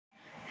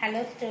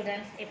Hello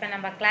students, இப்போ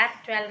நம்ம class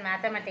 12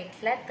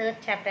 mathematicsல third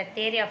chapter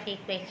theory of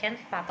equations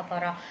பார்க்க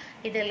போறோம்.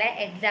 இதுல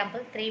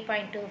example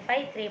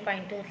 3.25,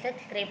 3.26,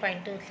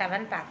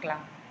 3.27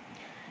 பார்க்கலாம்.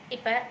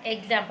 இப்போ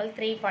example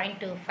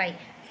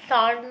 3.25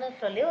 solveனு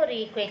சொல்லி ஒரு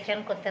equation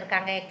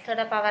கொடுத்திருக்காங்க. x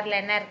ஓட பவர்ல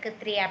என்ன இருக்கு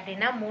 3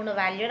 அப்படினா மூணு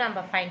வேல்யூ நம்ம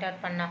ஃபைண்ட்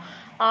அவுட் பண்ணோம்.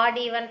 odd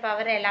even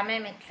பவர் எல்லாமே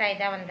மிக்ஸ் ஆயி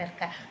தான்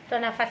வந்திருக்கு. சோ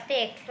நான் ஃபர்ஸ்ட்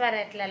x வர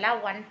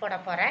இடத்துலலாம் 1 போட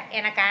போறேன்.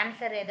 எனக்கு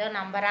ஆன்சர் ஏதோ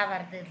நம்பரா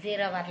வருது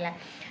 0 வரல.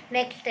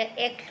 நெக்ஸ்ட்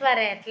x வர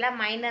இடத்துல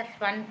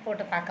 -1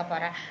 போட்டு பார்க்க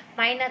போறேன்.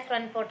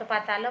 -1 போட்டு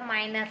பார்த்தாலும்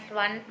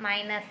 -1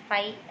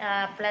 -5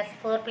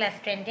 +4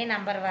 +20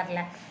 நம்பர்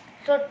வரல.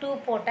 ஸோ 2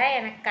 போட்டால்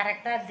எனக்கு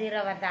கரெக்டாக 0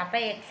 வருது. அப்போ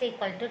x =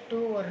 2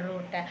 ஒரு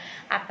ரூட்டு.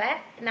 அப்போ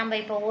நம்ம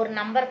இப்போ ஒரு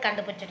நம்பர்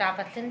கண்டுபிடிச்சிட்டோம்.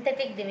 அப்போ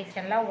சிந்தட்டிக்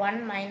டிவிஷனில் 1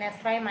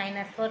 -5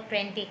 -4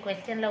 20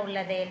 கொஸ்டினில்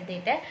உள்ளதை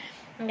எழுதிட்டு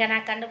இங்கே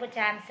நான் கண்டுபிடிச்ச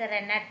ஆன்சர்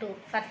என்ன 2.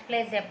 ஃபர்ஸ்ட்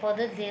பிளேஸ்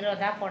எப்போது 0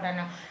 தான்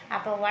போடணும்.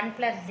 அப்போ 1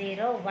 +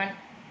 0 1.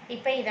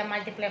 இப்போ இதை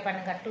மல்டிப்ளை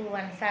பண்ணுங்கள். 2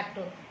 1s are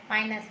 2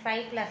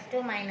 -5 +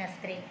 2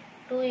 -3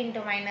 2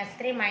 ×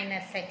 -3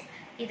 -6.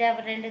 இதை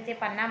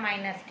ரெண்டுத்தையும் பண்ணால்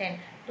 -10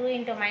 2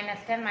 ×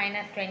 -10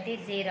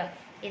 -20 0.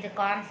 இது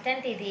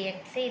கான்ஸ்டன்ட், இது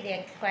x, இது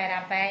x².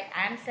 அப்போ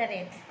ஆன்சர்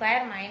x²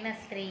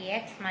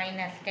 -3x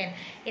 -10.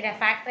 இதை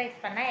ஃபேக்டரைஸ்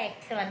பண்ணால் x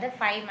வந்து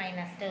 5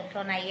 - 2. ஸோ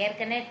நான்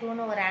ஏற்கனவே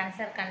 2ன்னு ஒரு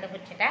ஆன்சர்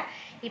கண்டுபிடிச்சிட்டேன்.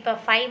 இப்போ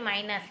 5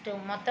 - 2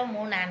 மொத்தம்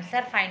 3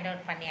 ஆன்சர் ஃபைண்ட்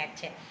அவுட்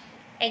பண்ணியாச்சு.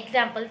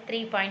 Example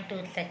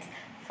 3.26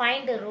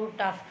 find the root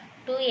of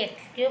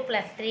 2x³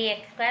 +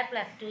 3x²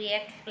 +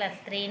 2x +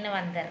 3ன்னு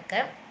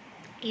வந்திருக்கு.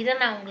 இதை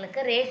நான் உங்களுக்கு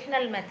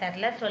ரேஷனல்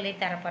மெத்தடில் சொல்லி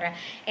தரப்போகிறேன்.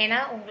 ஏன்னா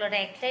உங்களோட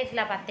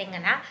எக்ஸசைஸில்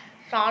பார்த்தீங்கன்னா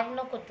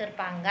சால்வ்னு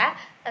கொடுத்துருப்பாங்க,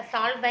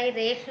 சால்வ் பை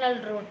ரேஷனல்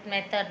ரூட்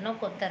மெத்தட்னு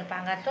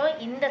கொடுத்துருப்பாங்க. ஸோ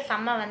இந்த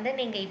சம்மை வந்து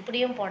நீங்கள்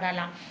இப்படியும்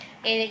போடலாம்.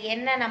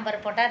 என்ன நம்பர்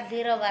போட்டால்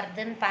 0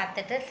 வருதுன்னு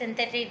பார்த்துட்டு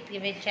சிந்தட்டிக்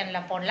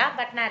டிவிஷனில் போடலாம்.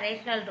 பட் நான்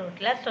ரேஷனல்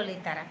ரூட்டில்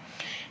சொல்லித்தரேன்.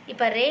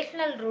 இப்போ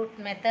ரேஷனல் ரூட்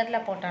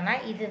மெத்தடில் போட்டோன்னா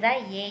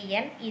இதுதான்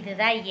an,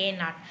 இதுதான்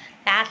a0.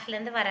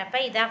 லாஸ்ட்லேருந்து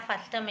வரப்போ இதான்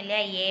ஃபஸ்ட் டேர்ம்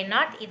இல்லையா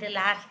a0, இது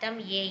லாஸ்ட்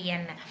டேர்ம்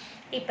an.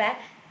 இப்போ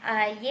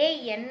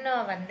an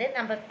வந்து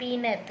நம்ம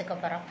pன்னு எடுத்துக்க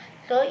போகிறோம்.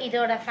 ஸோ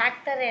இதோட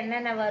ஃபேக்டர்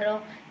என்னென்ன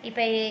வரும்?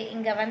 இப்போ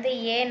இங்கே வந்து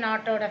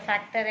a0ஓட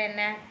ஃபேக்டர்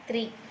என்ன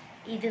 3,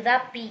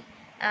 இதுதான் p.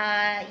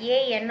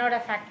 என்னோட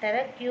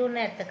ஃபேக்டரை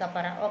qன்னு எடுத்துக்க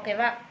போகிறோம்.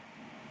 ஓகேவா?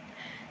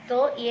 ஸோ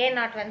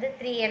a0 வந்து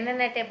 3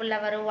 என்னென்ன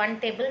டேபிளில் வரும்? 1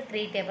 டேபிள்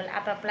 3 டேபிள்.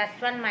 அப்போ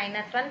 +1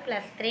 -1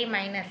 +3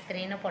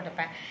 -3ன்னு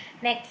போட்டுப்பேன்.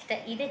 நெக்ஸ்ட்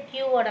இது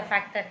q-ஓட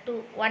ஃபேக்டர் 2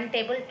 1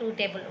 டேபிள் 2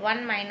 டேபிள்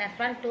 1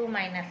 -1 2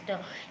 -2.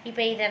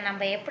 இப்போ இதை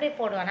நம்ம எப்படி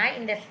போடுவோன்னா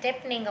இந்த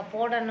ஸ்டெப் நீங்கள்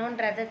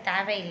போடணுன்றது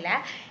தேவையில்லை.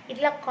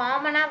 இதில்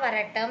காமனாக வர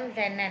டேர்ம்ஸ்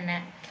என்னென்ன,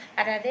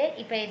 அதாவது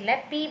இப்போ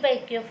இதில்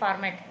p/q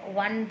ஃபார்மேட்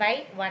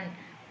 1/1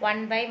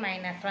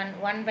 1/-1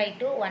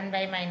 1/2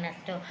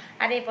 1/-2.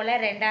 அதே போல்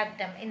ரெண்டாவது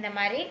டேர்ம் இந்த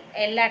மாதிரி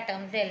எல்லா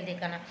டேர்ம்ஸும்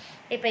எழுதிக்கணும்.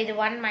 இப்போ இது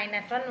 1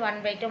 -1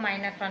 1/2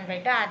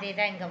 -1/2 அதே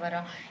தான் இங்கே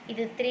வரும்.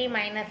 இது 3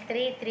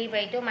 -3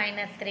 3/2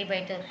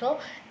 -3/2. ஸோ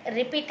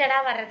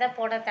ரிப்பீட்டடாக வர்றதை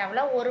போட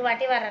தேவையில்ல, ஒரு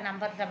வாட்டி வர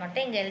நம்பர்ஸை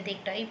மட்டும் இங்கே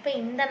எழுதிக்கிட்டோம். இப்போ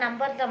இந்த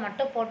நம்பர்ஸை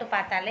மட்டும் போட்டு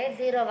பார்த்தாலே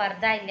 0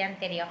 வருதா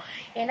இல்லையான்னு தெரியும்.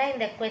 ஏன்னா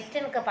இந்த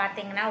கொஸ்டினுக்கு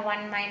பார்த்தீங்கன்னா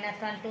 1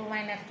 -1 2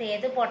 -2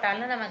 எது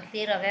போட்டாலும் நமக்கு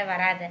 0வே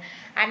வராது.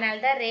 அதனால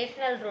தான்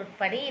ரேஷனல் ரூட்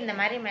படி இந்த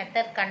மாதிரி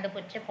மெத்தட்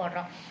கண்டுபிடிச்சி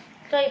போடுறோம்.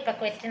 ஸோ இப்போ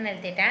கொஸ்டின்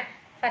எழுதிட்டேன்.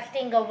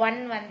 ஃபஸ்ட்டு இங்கே 1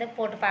 வந்து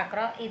போட்டு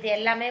பார்க்குறோம். இது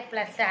எல்லாமே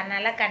ப்ளஸ்,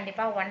 அதனால்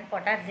கண்டிப்பாக 1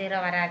 போட்டால் 0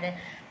 வராது.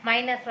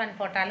 -1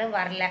 போட்டாலும்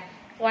வரல,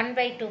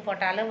 1/2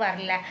 போட்டாலும்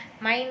வரல,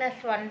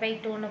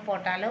 -1/2ன்னு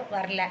போட்டாலும்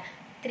வரல,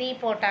 3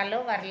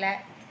 போட்டாலும் வரல,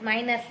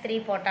 -3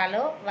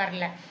 போட்டாலும்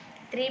வரல,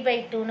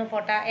 3/2ன்னு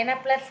போட்டால், ஏன்னா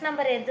ப்ளஸ்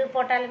நம்பர் எது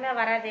போட்டாலுமே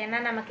வராது. ஏன்னா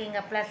நமக்கு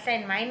இங்கே ப்ளஸ்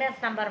சைன்,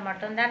 மைனஸ் நம்பர்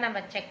மட்டும்தான்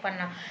நம்ம செக்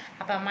பண்ணோம்.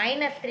 அப்போ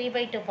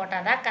 -3/2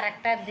 போட்டால் தான்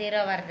கரெக்டாக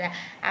 0 வருது.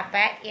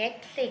 அப்போ x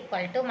 =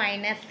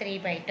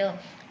 -3/2.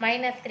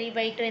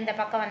 -3/2 இந்த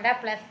பக்கம்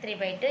வந்தால்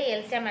 +3/2.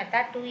 எல்சிஎம்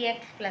எடுத்தா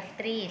 2x +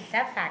 3 இஸ்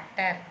அ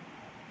ஃபேக்டர்.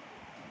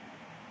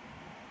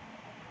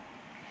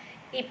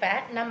 இப்போ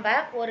நம்ம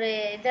ஒரு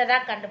இதை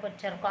தான்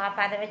கண்டுபிடிச்சிருக்கோம்.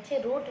 அப்போ அதை வச்சு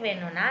ரூட்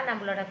வேணும்னா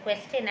நம்மளோட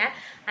கொஸ்டினை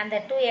அந்த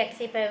 2x,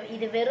 இப்போ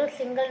இது வெறும்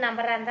சிங்கிள்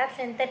நம்பராக இருந்தால்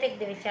சிந்தட்டிக்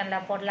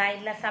டிவிஷனில் போடலாம்.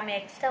 இல்லை சம்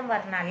எக்ஸ்டம்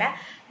வரனால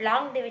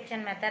லாங்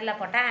டிவிஷன் மெத்தடில்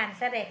போட்டால்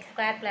ஆன்சர்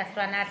x²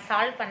 + 1.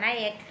 சால்வ்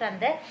பண்ணால் x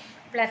வந்து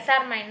 +or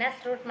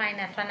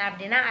 -√-1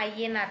 அப்படின்னா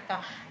iன்னு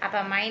அர்த்தம். அப்போ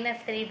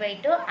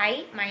 -3/2 i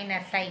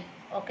 -i.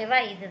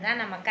 ஓகேவா?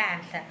 இதுதான் நமக்கு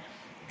ஆன்சர்.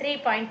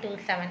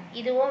 3.27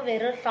 இதுவும்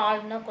வெறும்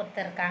சால்வ்னு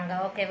கொடுத்துருக்காங்க.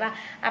 ஓகேவா?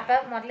 அப்போ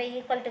முதல்ல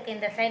ஈக்குவல்ட்டுக்கு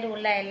இந்த சைடு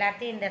உள்ள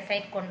எல்லாத்தையும் இந்த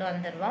சைடு கொண்டு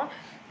வந்துடுவோம்.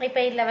 இப்போ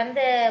இதில்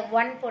வந்து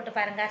 1 போட்டு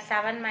பாருங்கள்.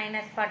 7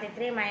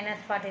 -43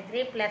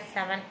 -43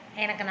 +7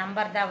 எனக்கு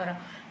நம்பர் தான்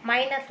வரும்.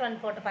 -1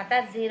 போட்டு பார்த்தா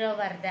 0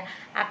 வருது.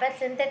 அப்போ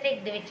சிந்தட்டிக்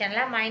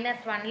டிவிஷனில்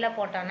 -1ல்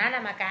போட்டோம்னா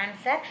நமக்கு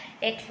ஆன்சர்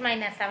x -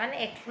 7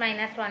 x -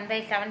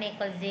 1/7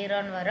 =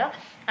 0ன்னு வரும்.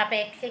 அப்போ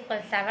x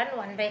 = 7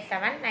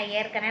 1/7. நான்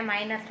ஏற்கனவே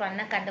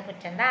 -1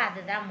 கண்டுபிடிச்சிருந்தா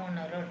அதுதான்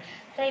 3 ரூட்.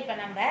 ஸோ இப்போ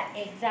நம்ம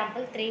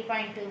எக்ஸாம்பிள்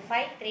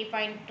 3.25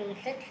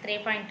 3.26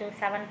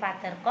 3.27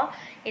 பார்த்துருக்கோம்.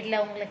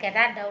 இதில் உங்களுக்கு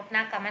எதாவது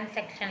டவுட்னா கமெண்ட்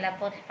செக்ஷனில்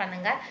போஸ்ட்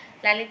பண்ணுங்கள்.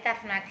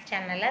 லலிதாஸ் மேக்ஸ்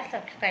சேனலை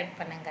சப்ஸ்கிரைப்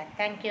பண்ணுங்கள்.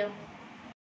 தேங்க்யூ.